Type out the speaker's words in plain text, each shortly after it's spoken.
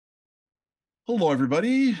Hello,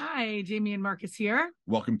 everybody. Hi, Jamie and Marcus here.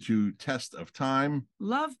 Welcome to Test of Time,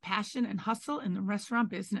 Love, passion, and hustle in the restaurant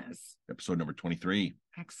business. episode number 23.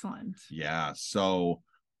 Excellent. Yeah, so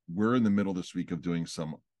we're in the middle this week of doing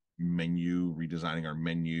some menu, redesigning our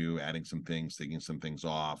menu, adding some things, taking some things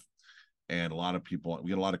off. And a lot of people, we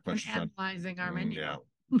get a lot of questions And analyzing our menu. Yeah,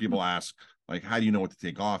 people ask, like, how do you know what to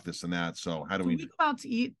take off, this and that? So how do we go out to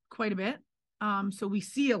eat quite a bit. So we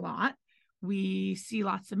see a lot. We see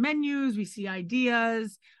lots of menus, we see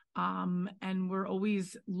ideas, and we're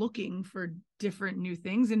always looking for different new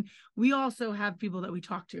things. And we also have people that we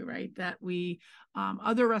talk to, right? That we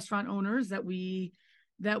other restaurant owners that we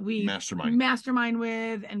mastermind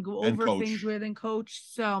with and go over things with and coach.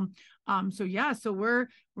 So we're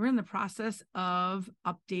in the process of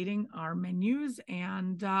updating our menus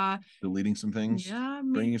and deleting some things,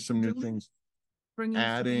 bringing some new things,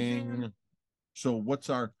 adding. So what's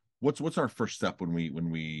our first step when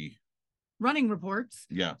we running reports?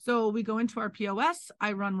 Yeah. So we go into our POS.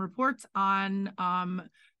 I run reports on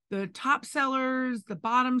the top sellers, the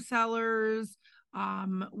bottom sellers,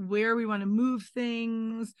 where we want to move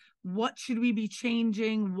things, what should we be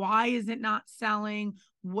changing, why is it not selling,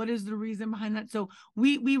 what is the reason behind that. So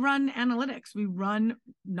we run analytics, we run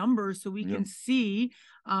numbers so we can see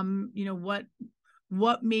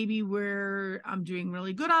what maybe we're doing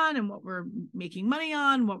really good on and what we're making money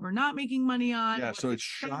on, what we're not making money on. Yeah, so it's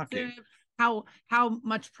shocking how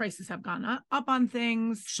much prices have gone up on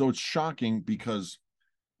things. So it's shocking because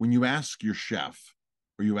when you ask your chef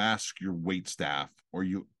or you ask your wait staff or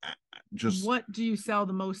you just, what do you sell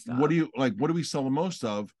the most of? What do we sell the most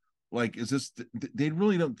of? Like, is this, they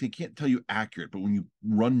can't tell you accurate, but when you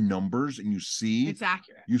run numbers and you see it's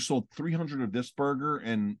accurate, you sold 300 of this burger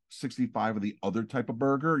and 65 of the other type of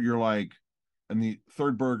burger, you're like, and the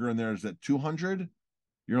third burger in there is at 200,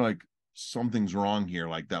 you're like, something's wrong here.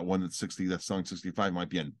 Like that one that's 60, that's selling 65 might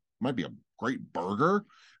be a great burger,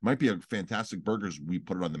 might be a fantastic burger. We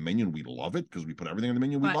put it on the menu and we love it because we put everything on the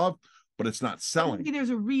menu we love, but it's not selling. Maybe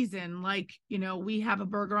there's a reason, like, we have a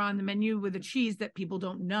burger on the menu with a cheese that people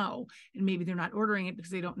don't know, and maybe they're not ordering it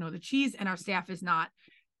because they don't know the cheese, and our staff is not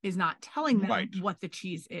telling them what the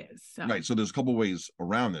cheese is. So there's a couple ways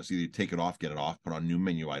around this. Either take it off, get it off, put on a new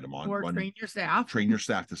menu item on, or train your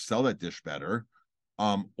staff to sell that dish better.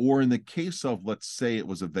 Or in the case of, let's say it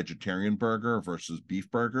was a vegetarian burger versus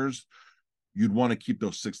beef burgers, you'd want to keep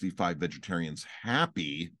those 65 vegetarians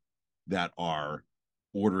happy that are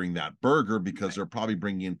ordering that burger because they're probably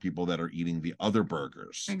bringing in people that are eating the other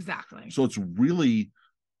burgers. Exactly. So it's really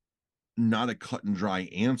not a cut and dry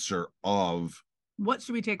answer of what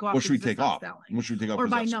should we take off? What should we take off? What should we take off? Or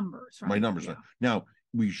by numbers, right? By numbers. Yeah. Now,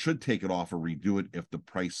 we should take it off or redo it if the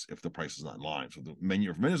price is not in line. So the menu,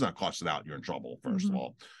 if the menu's not costed out, you're in trouble, first of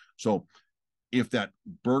all. So if that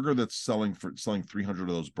burger that's selling 300 of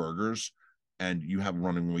those burgers and you have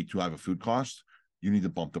running way too high of a food cost, you need to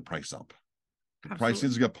bump the price up. The price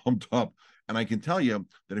needs to get pumped up. And I can tell you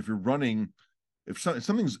that if you're running, if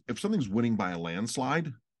something's winning by a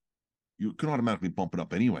landslide, you can automatically bump it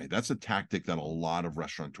up anyway. That's a tactic that a lot of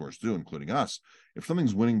restaurateurs do, including us. If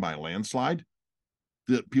something's winning by a landslide,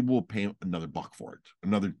 the people will pay another $1 for it,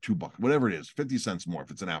 another $2, whatever it is, 50 cents more if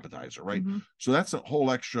it's an appetizer, right? So that's a whole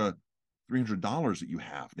extra $300 that you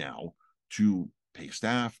have now to pay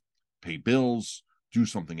staff, pay bills, do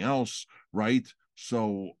something else, right?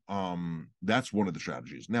 So that's one of the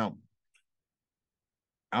strategies. Now,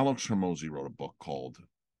 Alex Hormozi wrote a book called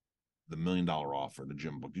The $1 Million Offer, the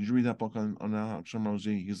gym book. Did you read that book on Alex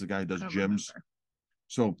Hormozi? He's the guy who does gyms. Remember.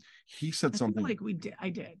 So he said something like I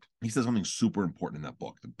did. He said something super important in that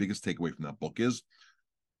book. The biggest takeaway from that book is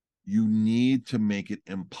you need to make it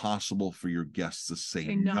impossible for your guests to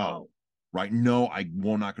say no. Right? No, I'm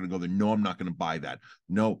not going to go there. No, I'm not going to buy that.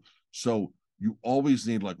 No. So you always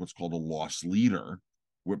need like what's called a loss leader,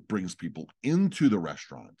 where it brings people into the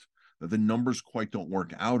restaurant that the numbers quite don't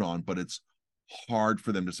work out on, but it's hard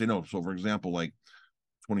for them to say no. So for example, like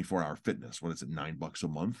 24-hour fitness, what is it, $9 a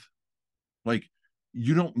month? Like,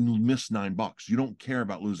 you don't miss $9. You don't care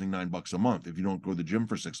about losing $9 a month if you don't go to the gym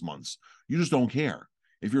for 6 months. You just don't care.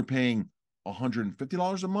 If you're paying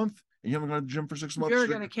 $150 a month and you haven't gone to the gym for 6 months, you're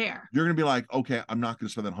going to care. You're going to be like, okay, I'm not going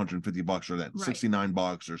to spend that $150 or that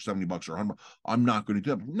 $69 or $70 or $100. I'm not going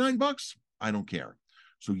to do that. $9, I don't care.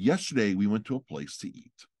 So yesterday we went to a place to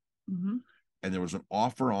eat, and there was an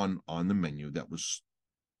offer on the menu that was,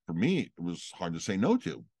 for me, it was hard to say no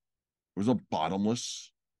to. It was a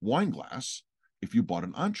bottomless wine glass if you bought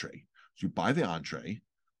an entree. So you buy the entree.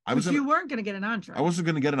 You weren't going to get an entree. I wasn't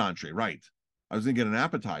going to get an entree, right? I was going to get an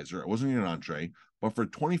appetizer. I wasn't going to get an entree. But for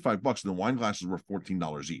 $25, the wine glasses were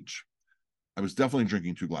 $14 each. I was definitely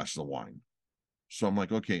drinking 2 glasses of wine. So I'm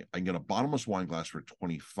like, okay, I can get a bottomless wine glass for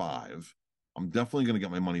 25. I'm definitely going to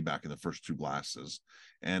get my money back in the first 2 glasses.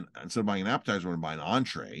 And instead of buying an appetizer, I'm going to buy an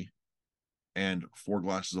entree. And 4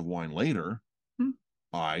 glasses of wine later,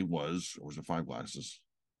 was it 5 glasses?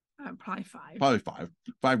 Probably 5. Probably 5.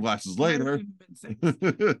 5 glasses later,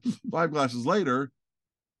 5 glasses later,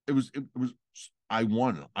 it was I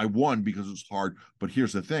won. I won because it was hard. But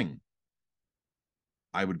here's the thing.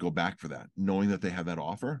 I would go back for that. Knowing that they had that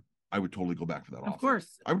offer, I would totally go back for that offer. Of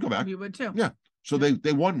course. I would go back. You would too. Yeah. So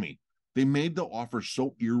they won me. They made the offer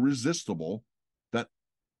so irresistible that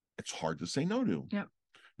it's hard to say no to. Yep.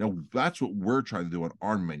 Now, that's what we're trying to do on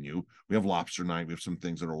our menu. We have lobster night. We have some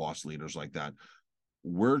things that are loss leaders like that.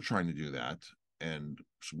 We're trying to do that. And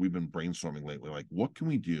so we've been brainstorming lately, like, what can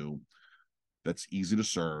we do that's easy to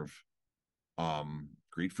serve,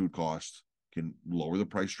 great food cost, can lower the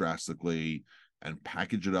price drastically, and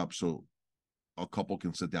package it up so a couple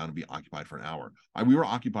can sit down and be occupied for an hour. We were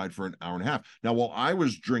occupied for an hour and a half. Now, while I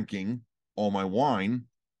was drinking all my wine,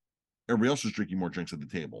 everybody else was drinking more drinks at the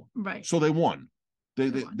table. Right. So they won.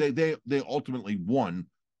 They ultimately won,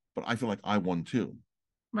 but I feel like I won too.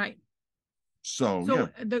 Right. So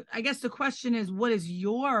yeah. I guess the question is, what is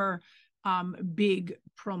your big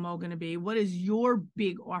promo going to be? What is your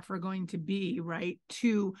big offer going to be, right,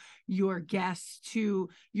 to your guests,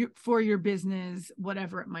 for your business,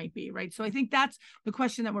 whatever it might be, right? So I think that's the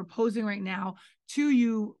question that we're posing right now to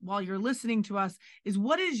you while you're listening to us, is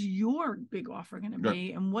what is your big offer going to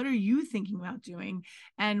be, and what are you thinking about doing,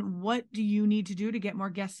 and what do you need to do to get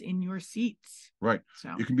more guests in your seats? Right.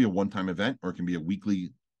 So it can be a one-time event, or it can be a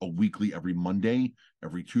weekly every Monday,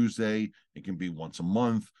 every Tuesday. It can be once a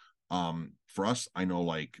month. For us, I know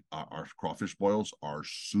like our crawfish boils are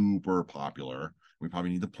super popular. We probably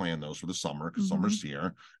need to plan those for the summer because summer's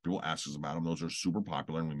here. People ask us about them. Those are super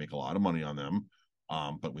popular and we make a lot of money on them.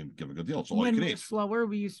 But we give a good deal. So when we were slower,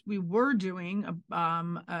 we were doing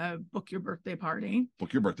a book your birthday party.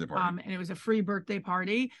 Book your birthday party. And it was a free birthday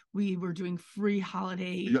party. We were doing free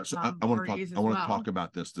holiday. Yeah, so I want to talk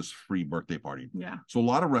about this free birthday party. Yeah. So a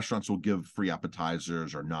lot of restaurants will give free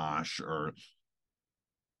appetizers or nosh or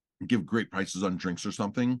give great prices on drinks or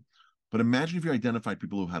something. But imagine if you identified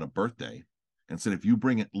people who had a birthday and said, if you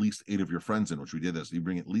bring at least 8 of your friends in, which we did this, you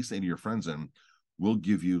bring at least 8 of your friends in, we'll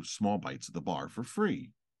give you small bites at the bar for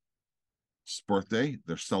free. It's birthday,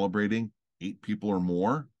 they're celebrating, 8 people or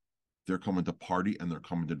more, they're coming to party and they're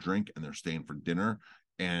coming to drink and they're staying for dinner.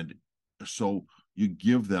 And so you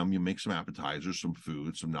give them, you make some appetizers, some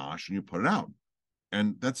food, some nosh, and you put it out.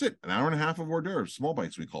 And that's it. An hour and a half of hors d'oeuvres, small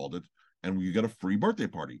bites we called it. And you get a free birthday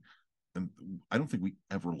party. And I don't think we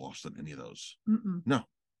ever lost on any of those. No.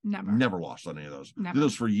 Never lost on any of those. Did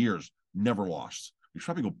those for years. Never lost. We should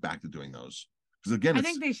probably go back to doing those. Because again, I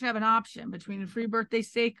think they should have an option between a free birthday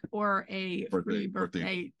steak or a free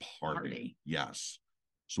birthday party. Yes.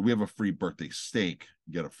 So we have a free birthday steak.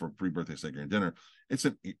 You get a free birthday steak during dinner. It's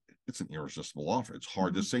an irresistible offer. It's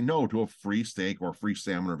hard to say no to a free steak or a free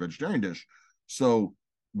salmon or vegetarian dish. So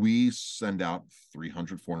we send out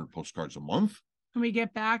 300, 400 postcards a month. And we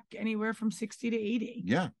get back anywhere from 60 to 80.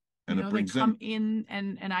 Yeah. And it brings they come in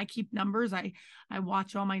and I keep numbers. I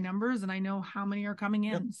watch all my numbers and I know how many are coming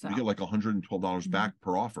in. Yep. So you get like $112 back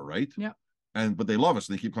per offer, right? Yep. But they love us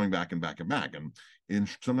and they keep coming back and back and back. And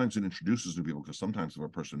sometimes it introduces new people because sometimes if a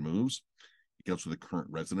person moves, it goes to the current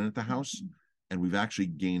resident at the house. And we've actually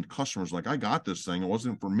gained customers like, I got this thing. It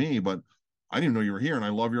wasn't for me, but I didn't know you were here and I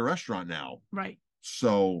love your restaurant now. Right.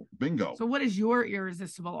 So bingo. So what is your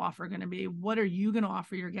irresistible offer going to be? What are you going to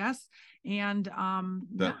offer your guests? And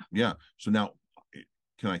yeah. So now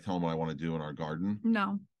can I tell them what I want to do in our garden?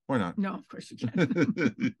 No. Why not? No, of course you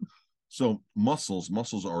can. So mussels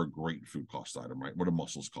are a great food cost item, right? What do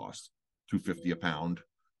mussels cost? $2.50 a pound.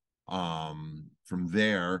 From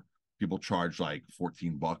there, people charge like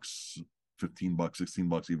 $14, $15,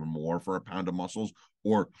 $16, even more for a pound of mussels,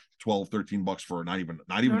 or $12, $13 for not even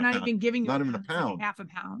giving you not even a pound, half a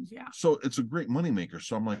pound. Yeah. So it's a great moneymaker.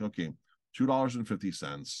 So I'm like, okay,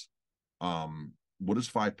 $2.50. What is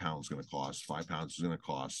 5 pounds going to cost? 5 pounds is going to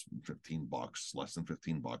cost $15, less than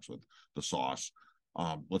 $15 with the sauce.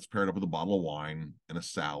 Let's pair it up with a bottle of wine and a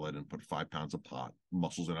salad and put 5 pounds of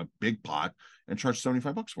mussels in a big pot and charge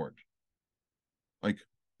 $75 for it. Like,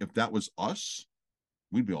 if that was us,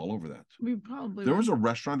 we'd be all over that. We probably there was a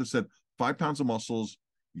restaurant that said 5 pounds of mussels,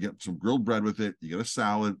 you get some grilled bread with it, you get a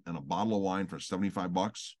salad and a bottle of wine for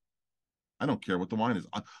 $75. I don't care what the wine is.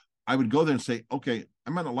 I would go there and say, okay,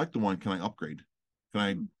 I might not like the wine. Can I upgrade?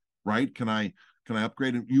 Can I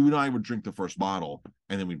upgrade? And you and I would drink the first bottle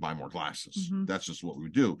and then we'd buy more glasses. That's just what we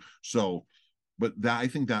do. So, but I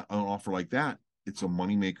think that an offer like that It's a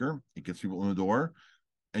moneymaker. It gets people in the door,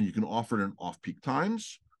 and you can offer it in off-peak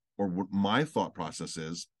times. Or what my thought process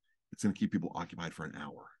is, it's going to keep people occupied for an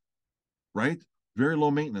hour, right? Very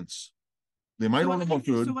low maintenance. They might order more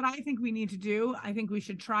food. So what I think we need to do, I think we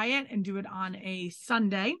should try it and do it on a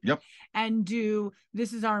Sunday. Yep. And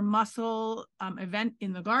this is our mussel event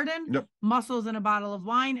in the garden. Yep. Mussels and a bottle of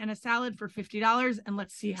wine and a salad for $50, and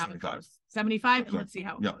let's see how 75. it goes. 75, and let's see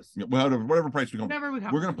how it goes. Yeah. Whatever price we come. Whatever we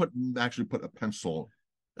come. We're gonna put a pencil.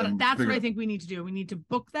 But that's what I think we need to do. We need to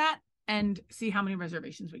book that and see how many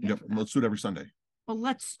reservations we get. Yep. For that. Let's do it every Sunday. Well,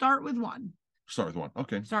 let's start with one. Start with one.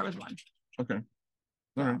 Okay. Start with one. Okay.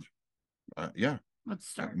 All right. Yeah. Let's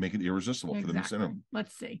start. Make it irresistible for them to send them.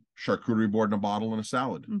 Let's see. Charcuterie board and a bottle and a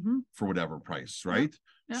salad for whatever price, right?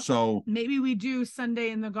 Yep. So maybe we do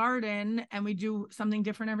Sunday in the garden and we do something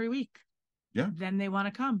different every week. Yeah. Then they want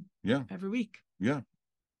to come. Yeah. Every week. Yeah.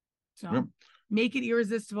 So make it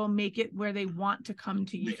irresistible. Make it where they want to come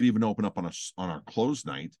to you. We could even open up on our closed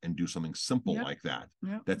night and do something simple like that.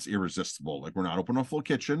 Yep. That's irresistible. Like we're not open a full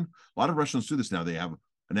kitchen. A lot of restaurants do this now. They have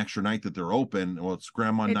an extra night that they're open. Well, it's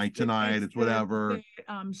grandma night tonight. It's whatever.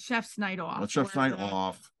 Chef's night off. Chef's night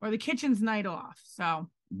off. Or the kitchen's night off. So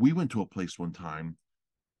we went to a place one time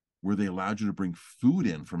where they allowed you to bring food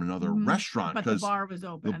in from another restaurant because the bar was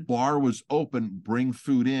open. The bar was open. Bring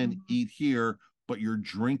food in, eat here, but you're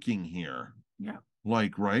drinking here. Yeah.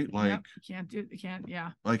 Like, right? Like you can't.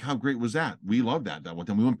 Yeah. Like, how great was that? We loved that one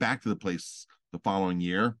time. We went back to the place the following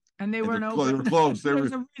year. And they weren't open. They were closed. They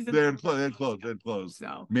had closed.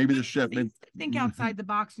 So maybe the chef. Think outside the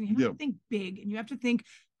box, and you have to think big, and you have to think,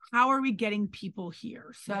 how are we getting people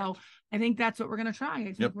here? So I think that's what we're going to try.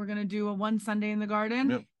 I think we're going to do a one Sunday in the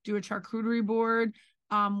garden, do a charcuterie board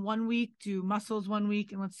 1 week, do mussels 1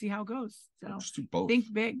 week, and let's see how it goes. So let's do both.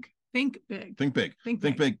 Think big. Think big. Think big.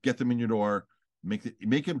 Think big. Get them in your door. Make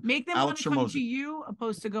them want to come to you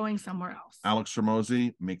opposed to going somewhere else. Alex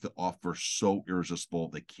Hormozi, make the offer so irresistible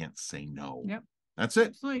they can't say no. Yep. That's it.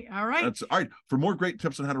 Absolutely. All right. All right. For more great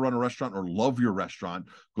tips on how to run a restaurant or love your restaurant,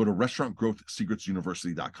 go to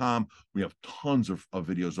restaurantgrowthsecretsuniversity.com. We have tons of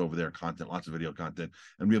videos over there, lots of video content,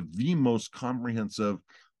 and we have the most comprehensive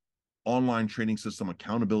online training system,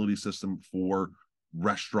 accountability system for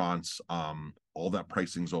restaurants. All that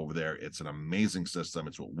pricing's over there. It's an amazing system.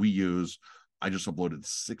 It's what we use. I just uploaded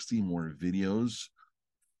 60 more videos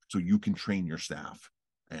so you can train your staff,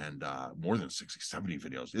 and more than 60, 70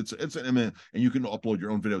 videos. And you can upload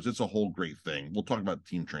your own videos. It's a whole great thing. We'll talk about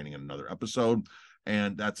team training in another episode.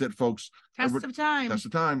 And that's it, folks. Test of time.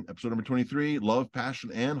 Episode number 23. Love,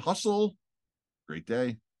 passion, and hustle. Great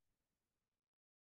day.